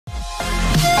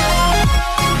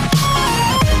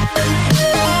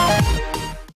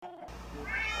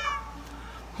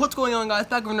What's going on, guys?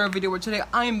 Back with another video where today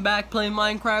I am back playing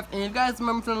Minecraft. And if you guys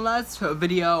remember from the last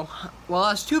video, well,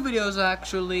 last two videos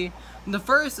actually, the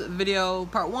first video,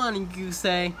 part one, you could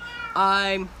say,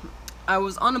 I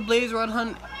was on a Blaze Rod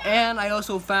hunt and I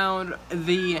also found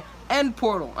the end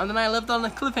portal, and then I left on the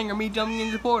cliffhanger, me jumping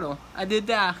into the portal. I did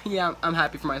that. Yeah, I'm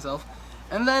happy for myself.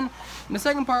 And then the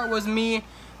second part was me.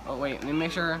 Oh wait, let me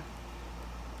make sure.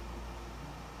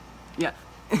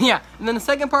 Yeah, and then the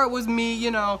second part was me, you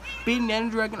know, beating the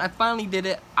Ender Dragon. I finally did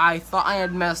it. I thought I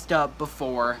had messed up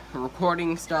before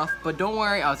recording stuff, but don't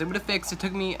worry, I was able to fix it. It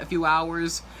took me a few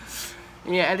hours.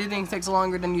 Yeah, editing takes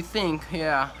longer than you think.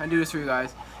 Yeah, I do this for you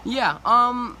guys. Yeah,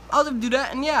 I'll do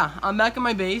that, and yeah, I'm back at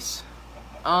my base.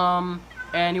 And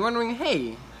you're wondering,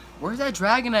 hey, where's that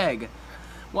dragon egg?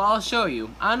 Well, I'll show you.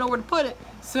 I don't know where to put it,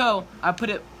 so I put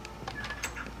it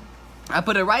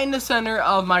right in the center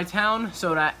of my town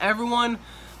so that everyone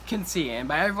can see it. And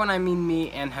by everyone, I mean me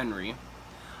and Henry.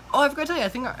 Oh, I forgot to tell you, I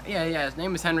think, yeah, his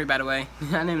name is Henry, by the way.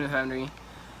 His name is Henry.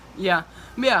 Yeah,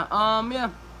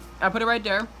 I put it right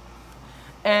there.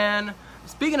 And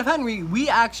speaking of Henry, we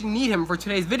actually need him for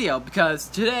today's video, because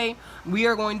today we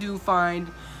are going to find,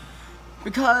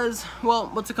 well,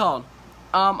 what's it called?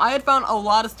 I had found a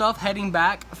lot of stuff heading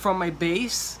back from my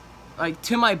base, like,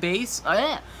 to my base.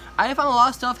 I had found a lot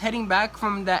of stuff heading back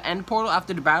from that end portal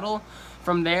after the battle.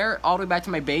 From there, all the way back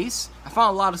to my base, I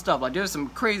found a lot of stuff. Like, there's some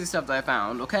crazy stuff that I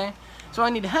found, okay? So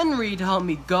I need Henry to help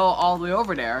me go all the way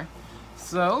over there.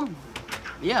 So,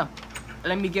 yeah.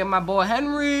 Let me get my boy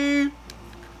Henry.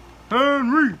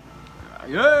 Henry!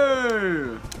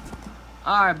 Yeah!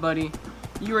 Alright, buddy.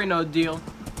 You already know the deal.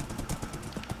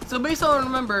 So, based on what I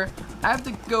remember, I have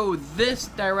to go this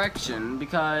direction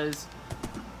because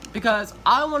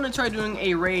I want to try doing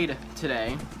a raid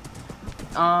today.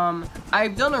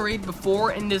 I've done a raid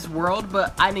before in this world,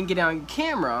 but I didn't get it on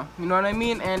camera, you know what I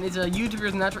mean? And it's a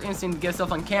YouTuber's natural instinct to get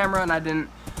stuff on camera, and I didn't.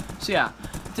 So yeah,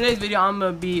 today's video I'm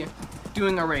gonna be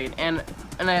doing a raid, and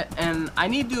I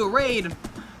need to do a raid,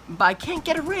 but I can't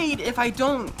get a raid if I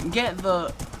don't get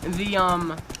the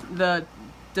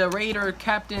raider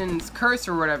captain's curse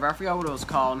or whatever. I forgot what it was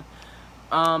called.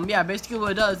 Yeah, basically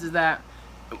what it does is that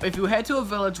if you head to a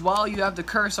village while you have the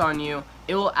curse on you,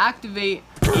 it will activate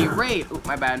a raid. Oh,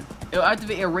 my bad. It will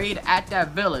activate a raid at that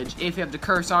village if you have the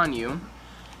curse on you.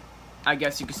 I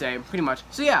guess you could say, pretty much.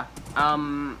 So yeah, I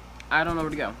don't know where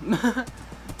to go.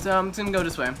 So I'm just gonna go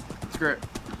this way. Screw it.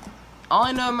 All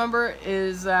I know, remember,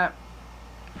 is that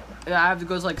I have to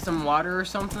go to like some water or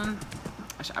something.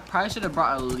 I probably should have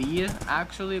brought a lead,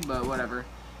 actually, but whatever.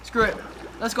 Screw it.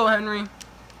 Let's go, Henry.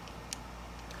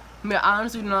 I mean, I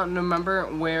honestly do not remember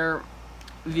where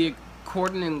the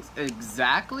coordinates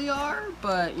exactly are,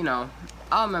 but, you know,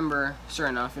 I'll remember sure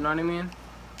enough, you know what I mean?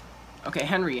 Okay,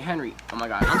 Henry, oh my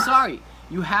god, I'm sorry,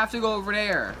 you have to go over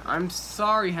there. I'm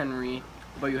sorry, Henry,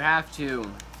 but you have to.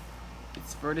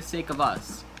 It's for the sake of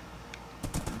us.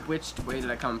 Which way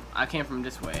did I come? I came from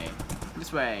this way.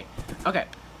 This way. Okay,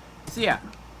 so yeah,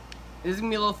 this is gonna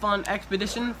be a little fun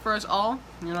expedition for us all,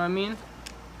 you know what I mean?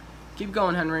 Keep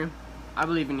going, Henry. I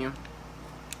believe in you.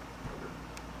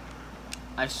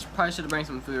 I probably should have brought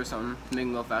some food or something to make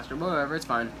him go faster, but whatever, it's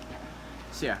fine.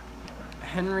 So yeah,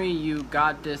 Henry, you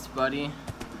got this, buddy.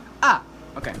 Ah,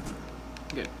 okay,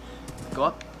 good. Go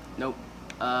up. Nope.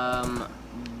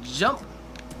 Jump.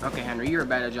 Okay, Henry, you're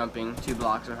bad at jumping 2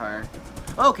 blocks or higher.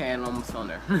 Okay, and almost fell in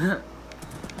there.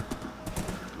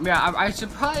 Yeah, I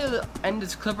should probably end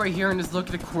this clip right here and just look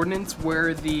at the coordinates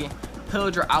where the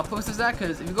pillager outpost is at,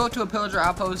 because if you go to a pillager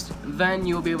outpost, then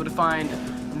you'll be able to find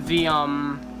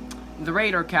the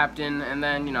raider captain, and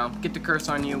then, you know, get the curse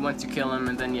on you once you kill him,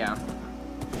 and then yeah.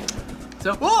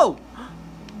 So, whoa!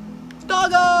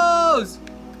 Doggos!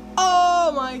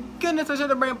 Oh my goodness, I should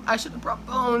have brought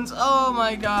bones. Oh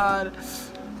my god.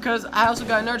 Because I also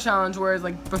got another challenge where it's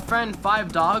like befriend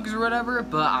 5 dogs or whatever,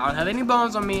 but I don't have any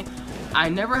bones on me. I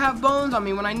never have bones on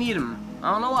me when I need them.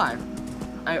 I don't know why.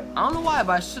 I don't know why,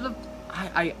 but I should have.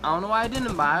 I don't know why I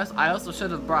didn't, but I also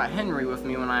should have brought Henry with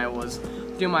me when I was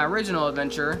doing my original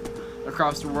adventure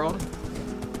across the world.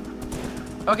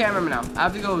 Okay, I remember now. I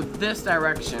have to go this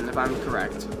direction if I'm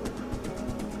correct.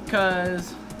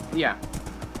 Because, yeah.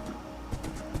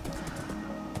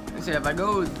 Let's see, if I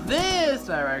go this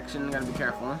direction, I gotta be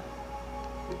careful.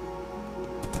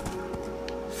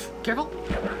 Careful?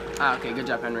 Ah, okay, good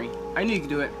job, Henry. I knew you could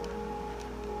do it.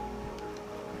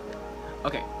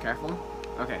 Okay, careful.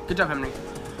 Okay, good job, Henry.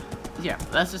 Yeah,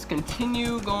 let's just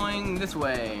continue going this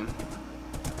way.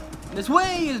 This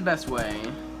way is best way.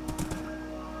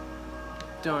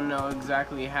 Don't know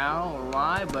exactly how or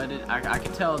why, but I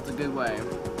can tell it's a good way.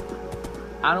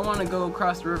 I don't want to go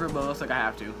across the river, but it looks like I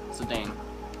have to. So dang.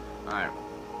 Alright.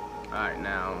 Alright,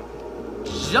 now.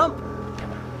 Jump!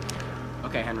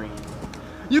 Okay, Henry.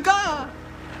 You got.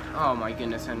 Oh my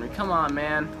goodness, Henry. Come on,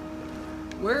 man.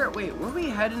 Wait, where are we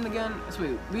heading again?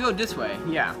 Wait, we go this way.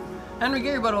 Yeah. Henry,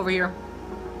 get your butt over here.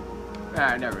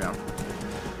 Alright, there we go.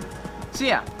 So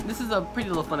yeah, this is a pretty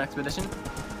little fun expedition.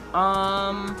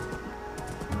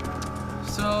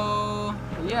 So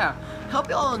yeah, hope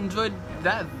y'all enjoyed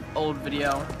that old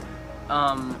video.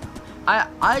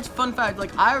 Fun fact,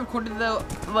 like I recorded the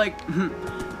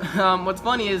what's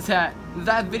funny is that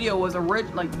video was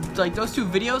like those two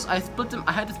videos. I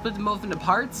had to split them both into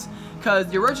parts because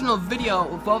the original video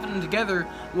with both of them together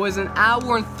was an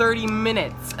hour and 30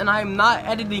 minutes, and I'm not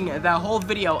editing that whole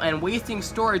video and wasting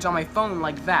storage on my phone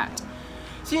like that.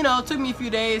 So you know, it took me a few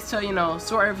days to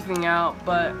sort everything out,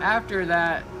 but after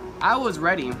that, I was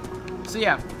ready. So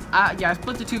yeah, I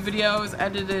split the two videos,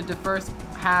 edited the first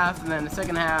half, and then the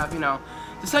second half.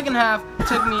 The second half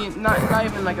took me not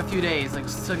even like a few days. Like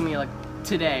just took me like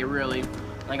today, really.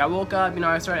 Like I woke up,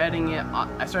 I started editing it.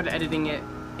 I started editing it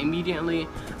immediately.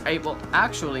 I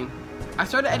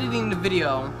started editing the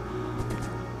video.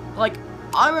 Like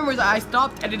I remember that I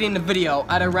stopped editing the video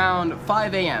at around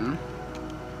 5 a.m.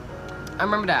 I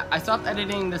remember that. I stopped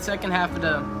editing the second half of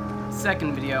the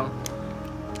second video.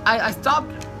 I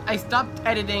stopped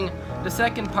editing the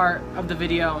second part of the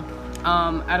video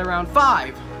at around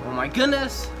 5. Oh my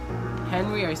goodness.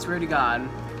 Henry, I swear to God.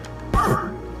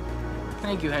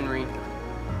 Thank you, Henry.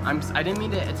 I didn't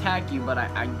mean to attack you, but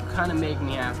I kind of make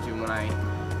me have to when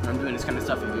I'm doing this kind of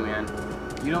stuff with you, man.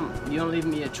 You don't leave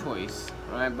me a choice.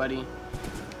 Alright, buddy?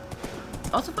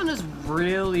 I also found this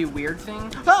really weird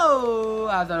thing. Oh!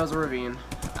 I thought it was a ravine.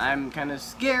 I'm kind of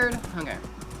scared. Okay.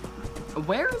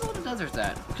 Where is all the deserts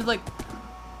at? Because, like,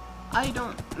 I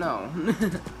don't know.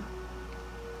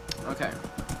 Okay.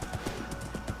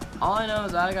 All I know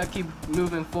is I gotta keep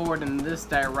moving forward in this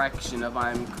direction if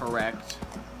I'm correct.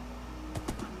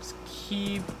 Just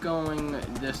keep going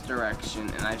this direction,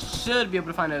 and I should be able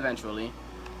to find it eventually.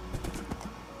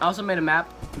 I also made a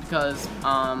map because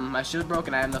my shield broke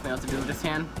and I have nothing else to do with this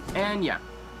hand. And yeah.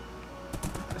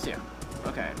 So yeah.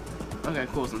 Okay. Okay,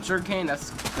 cool. Some sugarcane.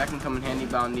 That can come in handy,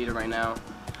 but I don't need it right now.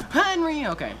 Henry!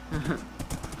 Okay.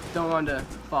 Don't want to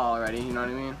fall already, you know what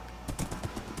I mean?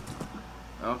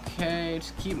 Okay,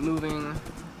 just keep moving.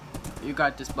 You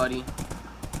got this, buddy.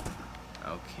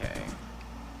 Okay.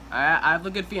 I have a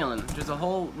good feeling. There's a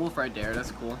whole wolf right there.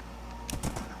 That's cool.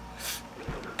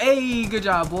 Hey, good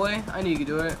job, boy. I knew you could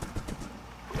do it.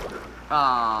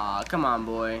 Ah, come on,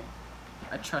 boy.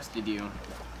 I trusted you.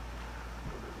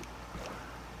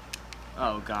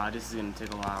 Oh God, this is gonna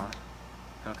take a while.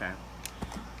 Okay.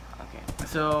 Okay.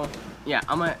 So, yeah,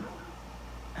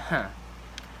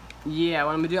 yeah,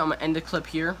 what I'm gonna do, I'm gonna end the clip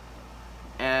here,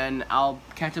 and I'll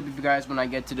catch up with you guys when I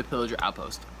get to the pillager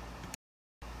outpost.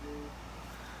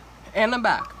 And I'm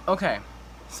back. Okay.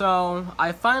 So,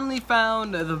 I finally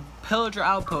found the pillager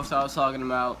outpost I was talking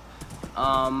about.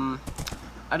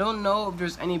 I don't know if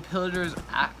there's any pillagers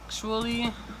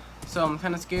actually, so I'm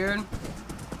kind of scared.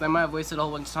 I might have wasted a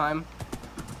whole bunch of time.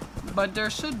 But there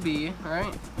should be,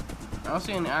 right? I don't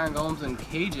see any iron golems in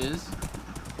cages.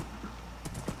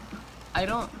 I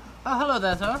don't... Oh, hello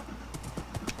there, sir.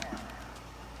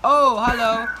 Oh,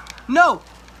 hello. No!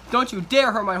 Don't you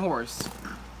dare hurt my horse.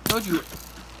 Don't you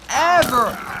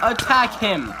ever attack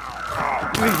him.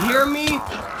 You hear me?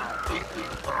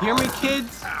 Hear me,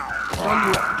 kids? Don't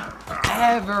you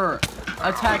ever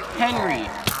attack Henry.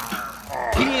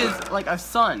 He is like a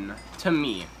son to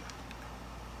me.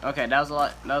 Okay, that was a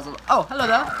lot. Oh, hello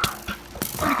there.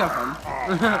 Where'd you come from?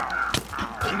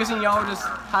 I'm guessing y'all were just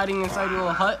hiding inside your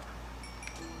little hut.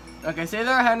 Okay, stay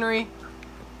there, Henry.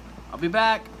 I'll be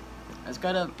back. I just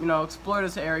gotta, explore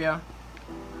this area.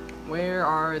 Where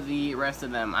are the rest of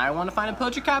them? I want to find a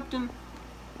pillager captain.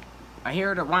 I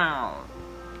hear the wow.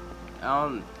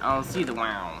 I don't see the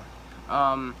wow.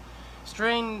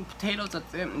 String potatoes.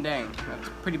 That's it. Dang, that's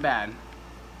pretty bad.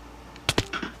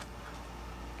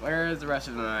 Where is the rest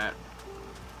of them at?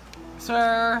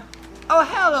 Sir? Oh,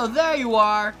 hello, there you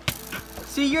are.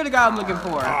 See, you're the guy I'm looking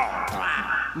for.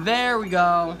 There we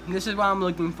go. This is what I'm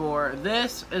looking for.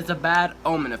 This is a bad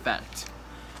omen effect.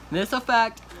 This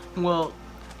effect will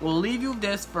leave you with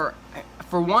this for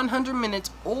 100 minutes,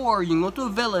 or you can go to a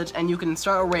village and you can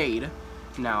start a raid.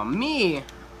 Now me,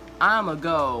 I'ma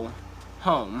go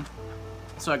home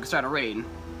so I can start a raid.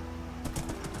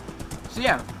 So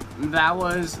yeah, that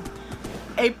was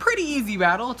a pretty easy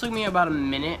battle. It took me about a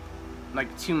minute,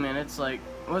 like 2 minutes. Like,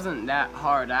 it wasn't that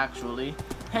hard actually.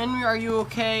 Henry, are you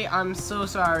okay? I'm so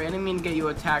sorry. I didn't mean to get you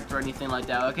attacked or anything like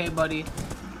that. Okay, buddy?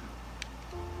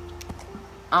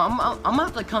 I'm gonna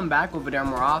have to come back over there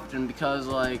more often because,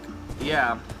 like,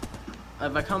 yeah,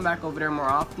 if I come back over there more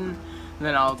often,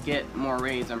 then I'll get more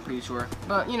raids, I'm pretty sure.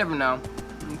 But you never know.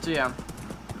 So yeah,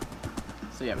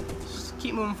 just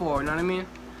keep moving forward, you know what I mean?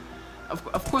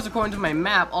 Of course, according to my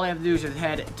map, all I have to do is just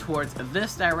head towards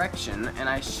this direction, and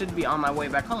I should be on my way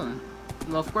back home.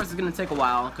 Well, of course, it's gonna take a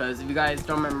while, because if you guys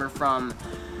don't remember from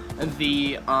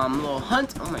the little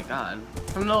hunt, oh my god,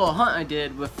 from the little hunt I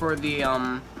did for the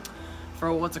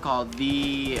for what's it called,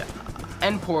 the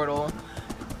end portal,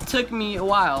 it took me a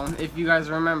while. If you guys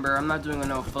remember, I'm not doing a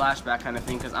no flashback kind of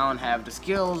thing, because I don't have the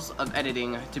skills of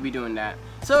editing to be doing that.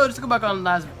 So just go back on the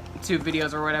last 2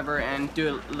 videos or whatever and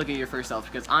look at your first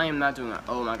self, because I am not doing that.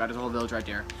 Oh my god, there's a whole village right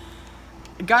there.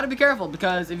 Gotta be careful,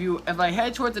 because if I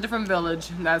head towards a different village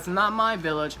that's not my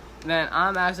village, then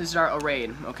I'm actually start a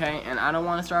raid, okay? And I don't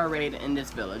want to start a raid in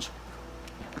this village.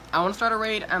 I want to start a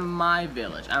raid at my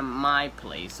village, at my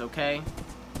place, okay?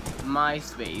 My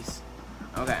space.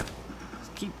 Okay.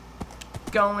 Just keep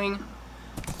going.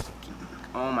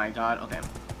 Oh my god, okay.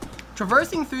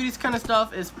 Traversing through this kind of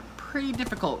stuff is pretty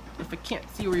difficult if I can't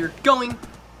see where you're going.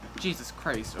 Jesus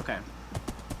Christ, okay.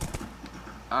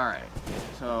 Alright,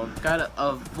 so gotta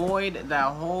avoid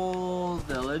that whole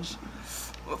village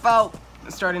without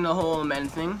starting the whole man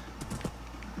thing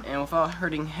and without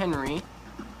hurting Henry.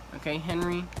 Okay,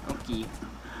 Henry, okay.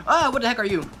 Ah, what the heck are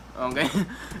you? Okay,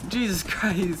 Jesus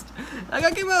Christ,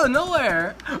 I came out of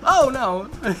nowhere. Oh no.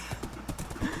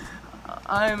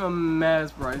 I'm a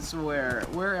mess, bro, I swear.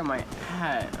 Where am I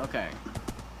at? Okay.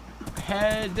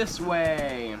 Head this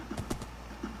way.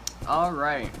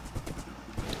 Alright.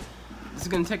 This is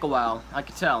gonna take a while, I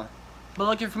can tell. But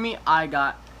lucky for me, I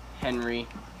got Henry.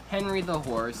 Henry the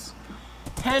horse.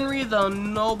 Henry the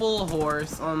noble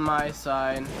horse on my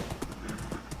side.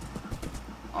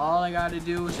 All I gotta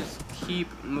do is just keep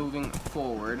moving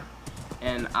forward,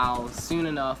 and I'll soon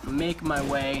enough make my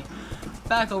way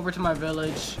back over to my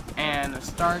village and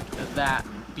start that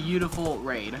beautiful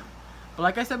raid. But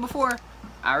like I said before,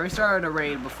 I already started a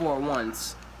raid before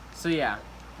once. So yeah,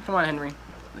 come on Henry,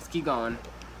 let's keep going.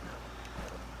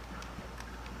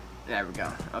 There we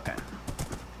go, okay.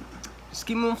 Just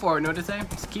keep moving forward, know what to say?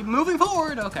 Just keep moving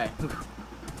forward, okay.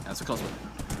 That's a close one.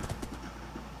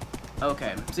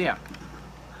 Okay, so yeah.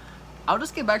 I'll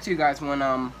just get back to you guys when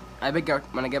I get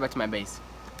back to my base.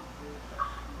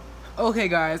 Okay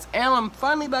guys, and I'm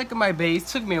finally back at my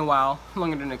base. Took me a while,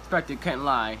 longer than expected, can't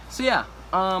lie. So yeah,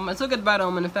 I still got the Bad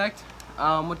Omen effect.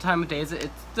 What time of day is it?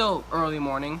 It's still early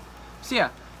morning. So yeah,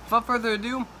 without further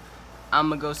ado, I'm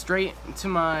gonna go straight to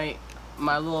my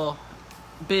little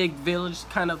big village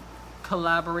kind of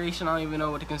collaboration. I don't even know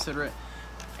what to consider it.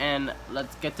 And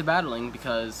let's get to battling,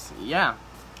 because yeah,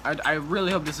 I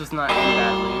really hope this does not end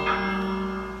badly.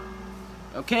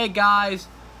 Okay guys,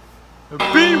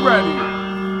 be ready.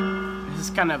 This is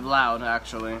kind of loud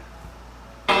actually.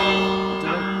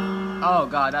 Oh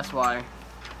god, that's why.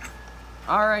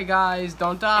 Alright guys,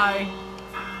 don't die.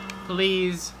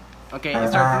 Please. Okay, it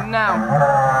starts now.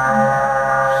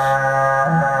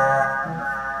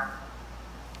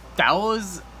 That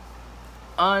was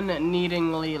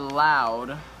unneedingly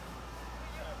loud.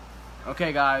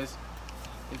 Okay guys,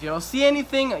 if y'all see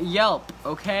anything, yelp,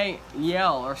 okay?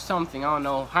 Yell or something, I don't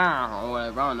know, or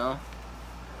whatever, I don't know.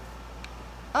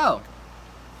 Oh.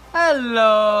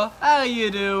 Hello, how you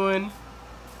doing?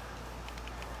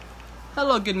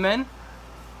 Hello, good men.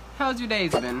 How's your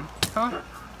days been, huh?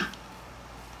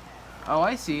 Oh,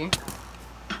 I see.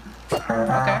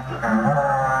 Okay.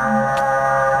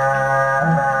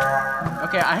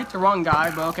 Okay, I hit the wrong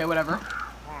guy, but okay, whatever.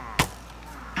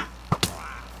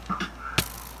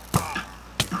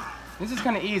 This is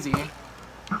kind of easy.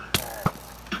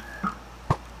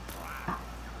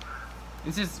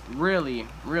 This is really,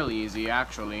 really easy,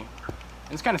 actually.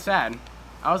 It's kind of sad.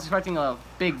 I was expecting a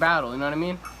big battle, you know what I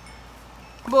mean?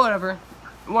 But whatever.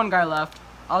 One guy left.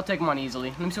 I'll take him on easily.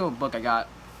 Let me see what book I got.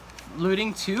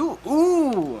 Looting 2?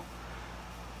 Ooh!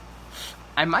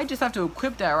 I might just have to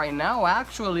equip that right now,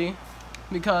 actually.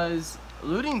 Because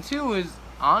Looting 2 is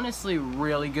honestly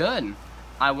really good.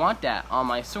 I want that on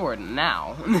my sword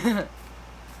now.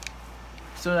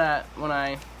 So that when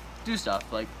I do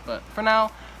stuff, like, but for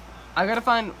now, I gotta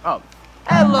find, oh,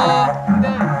 hello!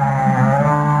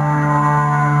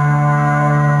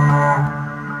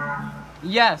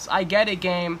 Yes, I get it,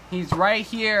 game. He's right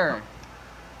here.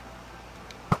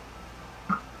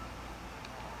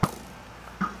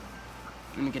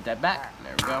 Let me get that back.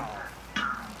 There we go.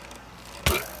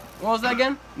 What was that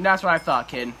again? That's what I thought,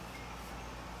 kid.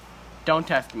 Don't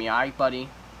test me, alright, buddy?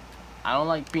 I don't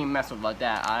like being messed with like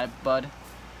that, alright, bud?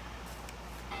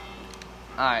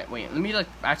 Alright, wait, let me like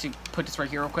actually put this right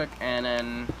here real quick and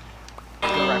then go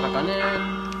right back on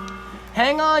in.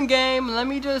 Hang on, game. Let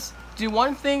me just do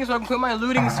one thing so I can quit my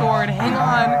looting sword. Hang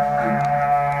on.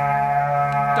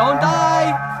 Don't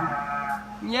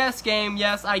die. Yes, game.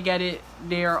 Yes, I get it.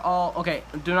 They're all okay.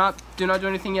 Do not do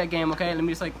anything yet, game. Okay, let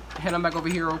me just like head on back over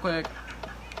here real quick.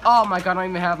 Oh my god, I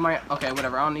don't even have my. Okay,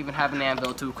 whatever. I don't even have an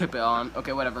anvil to equip it on.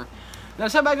 Okay, whatever.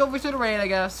 Let's head back over to the raid, I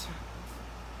guess.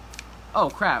 Oh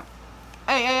crap.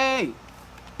 Hey.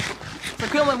 So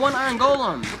kill my one iron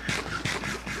golem.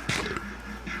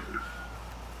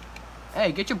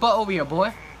 Hey, get your butt over here,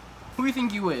 boy. Who do you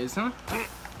think you is, huh?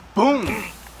 Boom!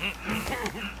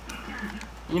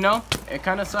 You know, it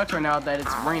kind of sucks right now that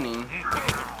it's raining.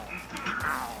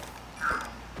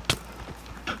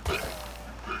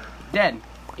 Dead.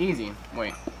 Easy.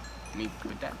 Wait. Let me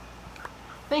put that.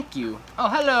 Thank you. Oh,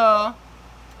 hello!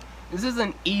 This is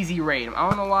an easy raid. I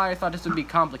don't know why I thought this would be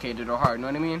complicated or hard, you know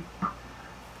what I mean?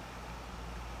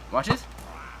 Watch this.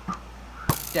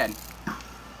 Dead.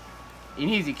 An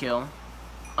easy kill.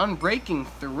 Unbreaking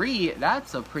 3,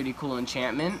 that's a pretty cool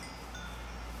enchantment.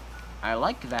 I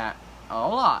like that a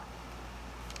lot.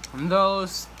 Though,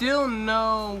 still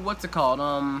no, what's it called?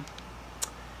 I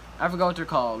forgot what they're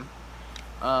called.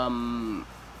 Stealth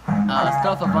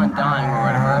of Undying or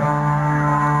whatever.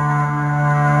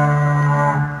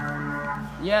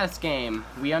 Yes, game,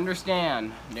 we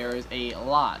understand. There is a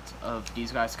lot of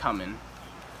these guys coming.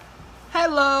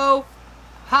 Hello!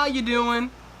 How you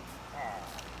doing?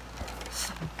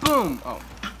 Boom! Oh,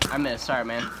 I missed. Sorry,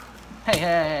 man.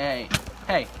 Hey,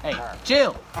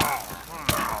 chill!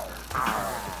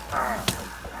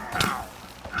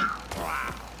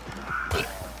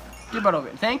 Get butt over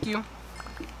it. Thank you.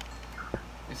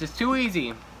 This is too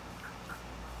easy.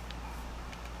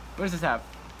 What does this have?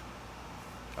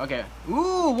 Okay.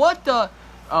 Ooh, what the?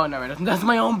 Oh, no, man. That's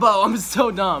my own bow. I'm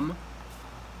so dumb.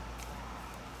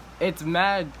 It's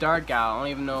mad dark out. I don't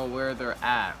even know where they're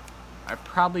at. I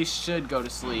probably should go to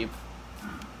sleep.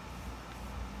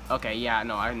 Okay, yeah,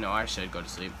 no, I know I should go to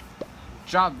sleep.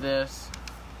 Drop this.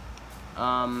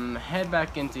 Head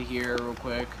back into here real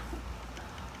quick.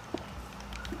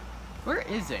 Where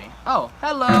is he? Oh,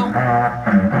 hello. Okay,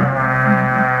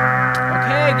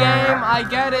 game, I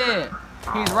get it.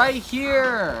 He's right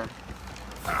here.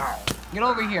 Get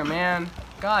over here, man.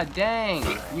 God dang.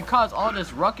 You caused all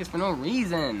this ruckus for no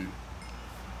reason.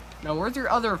 Now, where's your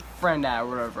other friend at or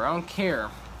whatever? I don't care.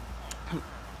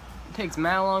 It takes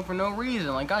mad long for no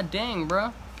reason. Like, god dang,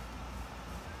 bro.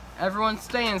 Everyone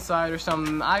stay inside or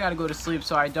something. I gotta go to sleep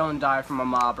so I don't die from a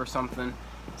mob or something.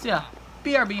 So, yeah.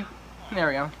 BRB. There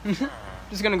we go.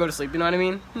 Just gonna go to sleep, you know what I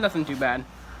mean? Nothing too bad.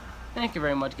 Thank you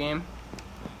very much, game.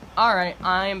 Alright,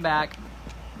 I'm back.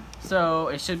 So,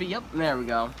 it should be, yep, there we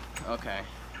go. Okay.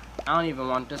 I don't even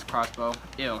want this crossbow.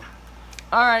 Ew.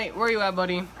 Alright, where you at,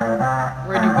 buddy?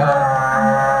 Where'd you go?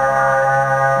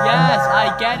 Yes,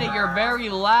 I get it. You're very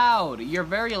loud. You're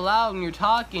very loud when you're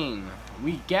talking.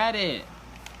 We get it.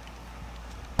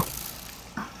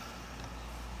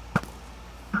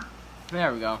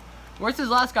 There we go. Where's this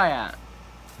last guy at?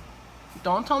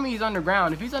 Don't tell me he's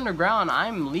underground. If he's underground,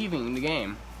 I'm leaving the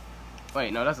game.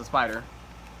 Wait, no, that's a spider.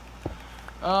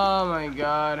 Oh my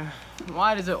god.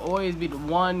 Why does it always be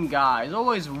one guy? There's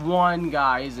always one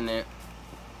guy, isn't it?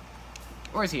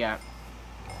 Where's he at?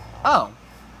 Oh.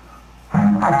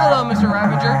 Hello, Mr.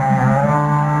 Ravager.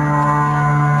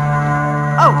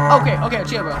 Oh, okay,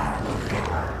 chill, bro.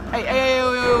 Hey,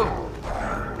 yo.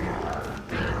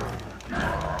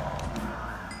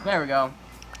 There we go.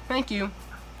 Thank you.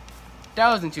 That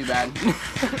wasn't too bad.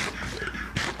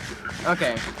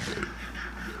 Okay.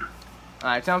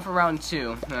 Alright, time for round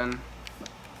 2, then.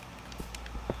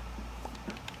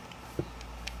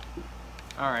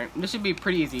 Alright, this should be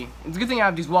pretty easy. It's a good thing I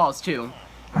have these walls, too.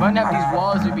 If I didn't have these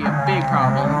walls, it would be a big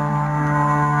problem.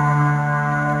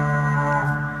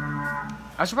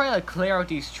 I should probably, like, clear out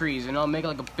these trees, you know, make,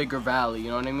 like, a bigger valley, you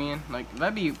know what I mean? Like,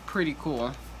 that'd be pretty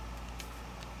cool.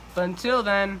 But until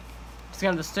then, just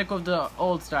gonna have to stick with the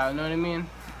old style, you know what I mean?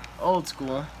 Old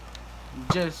school.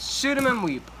 Just shoot him and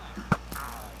weep.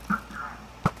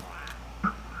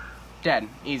 Dead.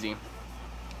 Easy.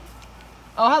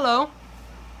 Oh, hello.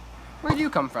 Where'd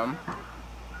you come from?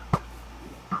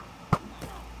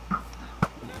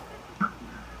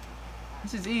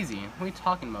 This is easy. What are you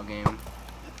talking about, game?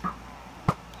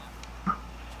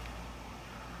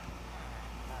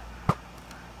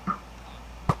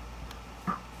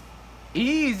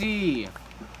 Easy!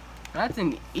 That's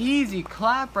an easy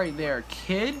clap right there,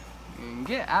 kid.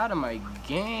 Get out of my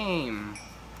game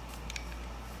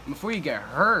before you get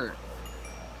hurt.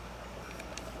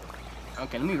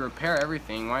 Okay, let me repair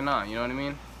everything. Why not? You know what I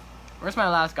mean? Where's my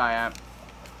last guy at?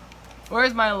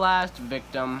 Where's my last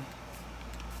victim?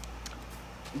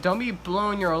 Don't be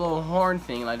blowing your little horn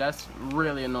thing. Like, that's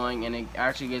really annoying, and it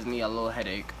actually gives me a little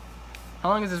headache. How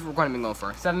long is this recording been going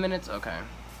for? 7 minutes? Okay.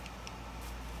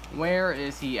 Where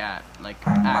is he at? Like,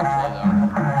 actually, though.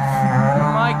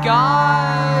 Oh my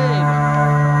god!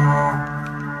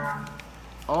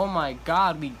 Oh my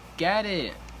god, we get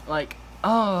it. Like,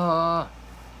 where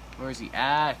is he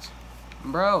at?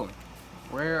 Bro,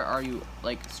 where are you,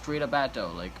 like, straight up at,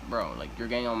 though? Like, bro, like, you're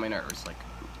getting on my nerves. Like,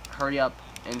 hurry up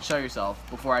and show yourself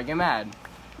before I get mad.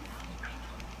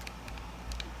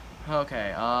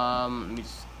 Okay, let me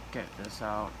just get this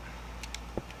out.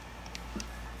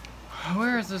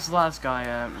 Where is this last guy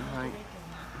at? Like,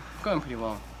 going pretty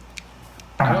well.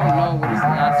 I don't know what his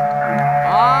last...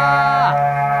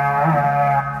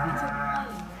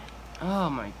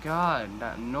 Oh my god,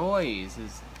 that noise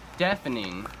is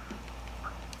deafening.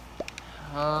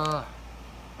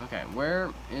 Okay, where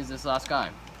is this last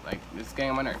guy? Like, it's getting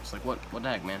on my nerves. Like, what the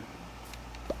heck, man?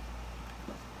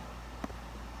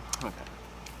 Okay.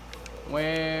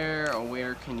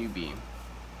 Where can you be?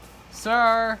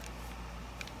 Sir!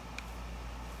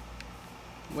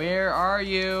 Where are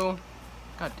you?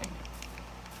 God dang it.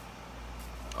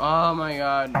 Oh my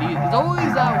god. There's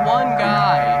always that one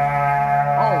guy.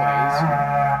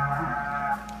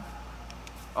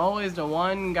 Always the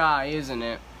one guy, isn't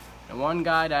it? The one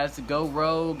guy that has to go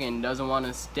rogue and doesn't want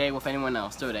to stay with anyone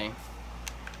else, do they?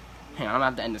 Hang on, I'm gonna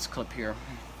have to end this clip here.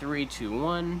 3, 2,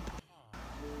 1.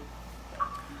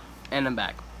 And I'm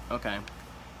back. Okay.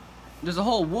 There's a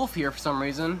whole wolf here for some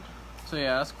reason. So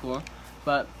yeah, that's cool.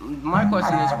 But my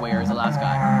question is, where is the last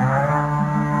guy?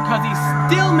 Because he's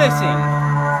still missing!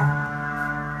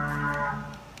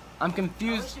 I'm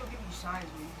confused. I wish they would give you signs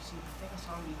where you can see. I think I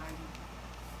saw him behind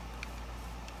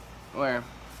you. Where?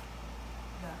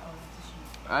 Yeah, oh, that's a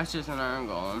sheep. That's just an iron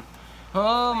golem.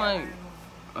 Oh my...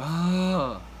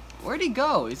 Oh. Where'd he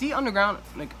go? Is he underground?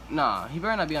 Like, nah, he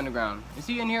better not be underground. Is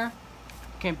he in here?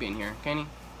 Can't be in here, can he?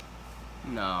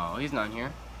 No, he's not in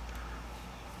here.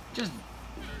 Just...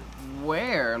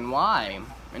 where and why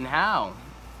and how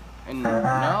and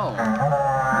no.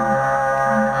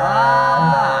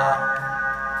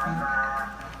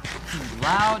 He's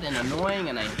loud and annoying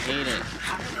and I hate it.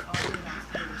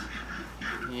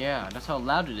 Yeah, that's how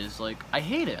loud it is. Like, I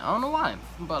hate it. I don't know why,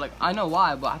 but like, I know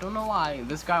why, but I don't know why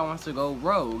this guy wants to go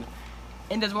rogue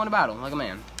and doesn't want to battle like a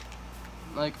man.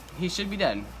 Like, he should be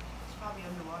dead. It's probably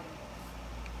underwater.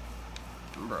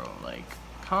 Bro, like,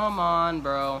 come on,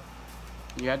 bro.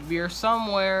 You have to be here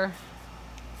somewhere.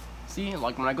 See,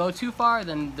 like when I go too far,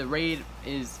 then the raid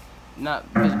is not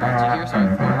visible to here, so I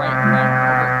go right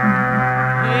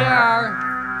back over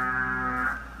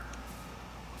here.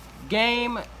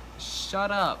 Game,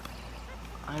 shut up.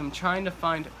 I'm trying to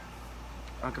find...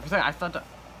 Okay, for a second, I thought that...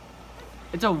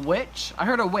 It's a witch? I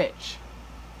heard a witch.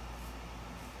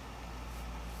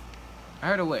 I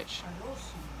heard a witch.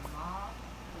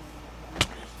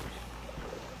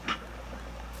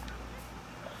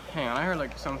 Hang on, I heard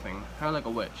like something. I heard like a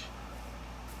witch.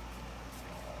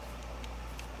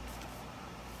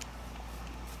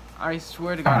 I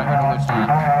swear to God, I heard a witch laugh.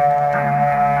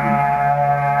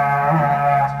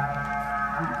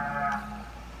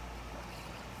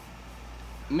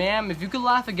 Ma'am, if you could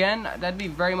laugh again, that'd be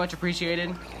very much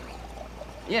appreciated.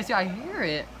 Yes, yeah, I hear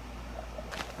it.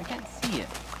 I can't see it.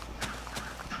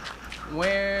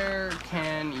 Where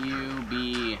can you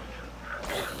be?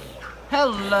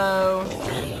 Hello!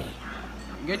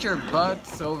 Get your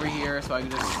butts over here so I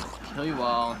can just kill you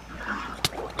all.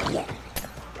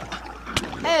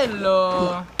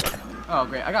 Hello! Oh,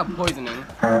 great. I got poisoning.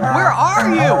 Where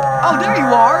are you? Oh, there you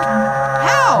are!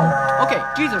 How? Okay,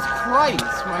 Jesus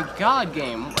Christ. My God,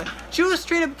 game. She was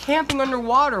straight up camping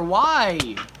underwater. Why?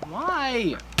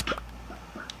 Why?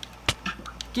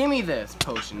 Give me this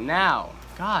potion now.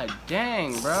 God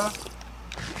dang, bro.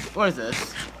 What is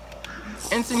this?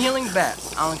 Instant healing? Bet.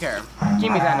 I don't care.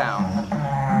 Give me that now.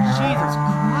 Jesus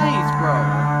Christ, bro.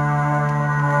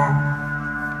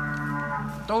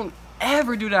 Don't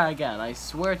ever do that again. I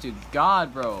swear to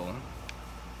God, bro.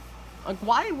 Like,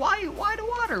 why the water?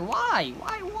 Why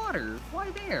water?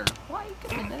 Why there? Why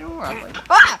get in there? Like,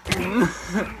 ah!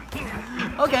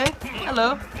 Okay.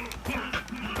 Hello.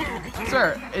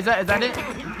 Sir, is that it?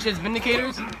 Just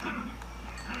Vindicators?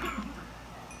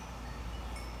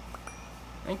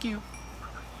 Thank you.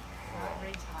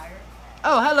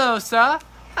 Oh, hello, sir.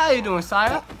 How you doing,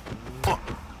 sire?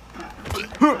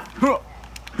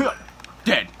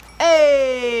 Dead.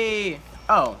 Hey!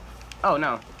 Oh. Oh,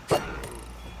 no.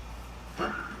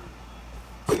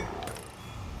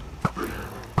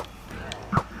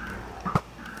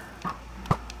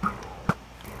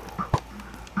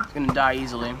 gonna die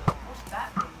easily. What's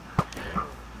that thing?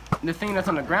 The thing that's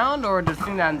on the ground or the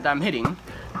thing that I'm hitting? You're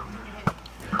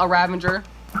hitting. A Ravager.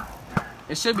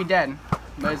 It should be dead,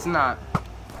 but it's not.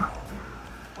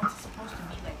 What's it supposed to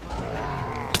be like?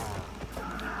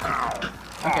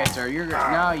 Okay, sir, you're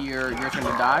your turn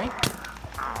to die.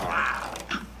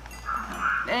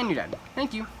 And you're dead.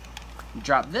 Thank you.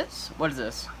 Drop this. What is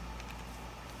this?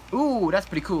 Ooh, that's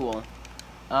pretty cool.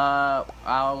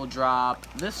 I'll drop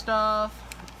this stuff.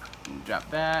 Drop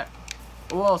that.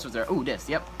 What else was there? Ooh, this.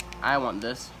 Yep. I want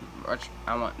this.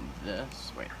 I want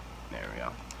this. Wait. There we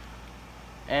go.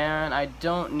 And I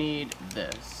don't need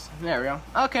this. There we go.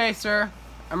 Okay, sir.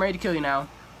 I'm ready to kill you now.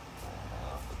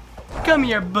 Come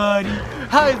here, buddy.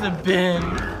 How's it been?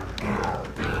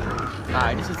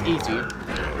 Alright, this is easy.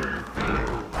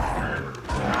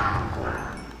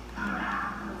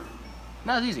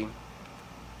 That was easy.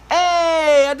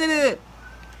 Hey, I did it!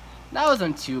 That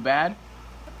wasn't too bad.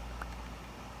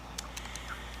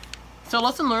 So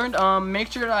lesson learned,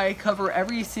 make sure that I cover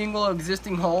every single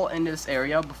existing hole in this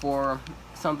area before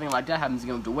something like that happens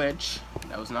again with the witch.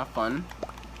 That was not fun.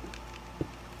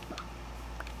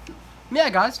 Yeah,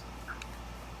 guys.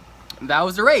 That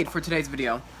was the raid for today's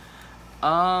video.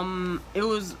 It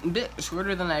was a bit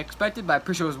shorter than I expected, but I'm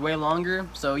pretty sure it was way longer.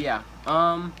 So yeah.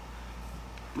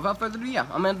 Without further ado, yeah,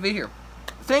 I'm gonna end the video here.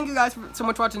 Thank you guys so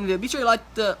much for watching the video. Be sure to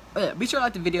like the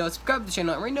video, subscribe to the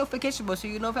channel, and ring notification bell so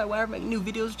you know if I make new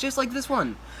videos just like this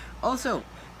one. Also,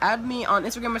 add me on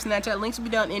Instagram or Snapchat. Links will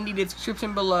be down in the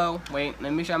description below. Wait,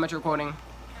 let me make sure I'm at your recording.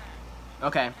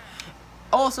 Okay.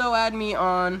 Also, add me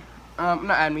on.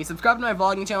 Subscribe to my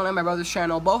vlogging channel and my brother's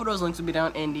channel. Both of those links will be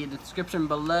down in the description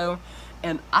below.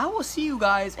 And I will see you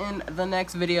guys in the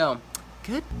next video.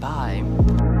 Goodbye.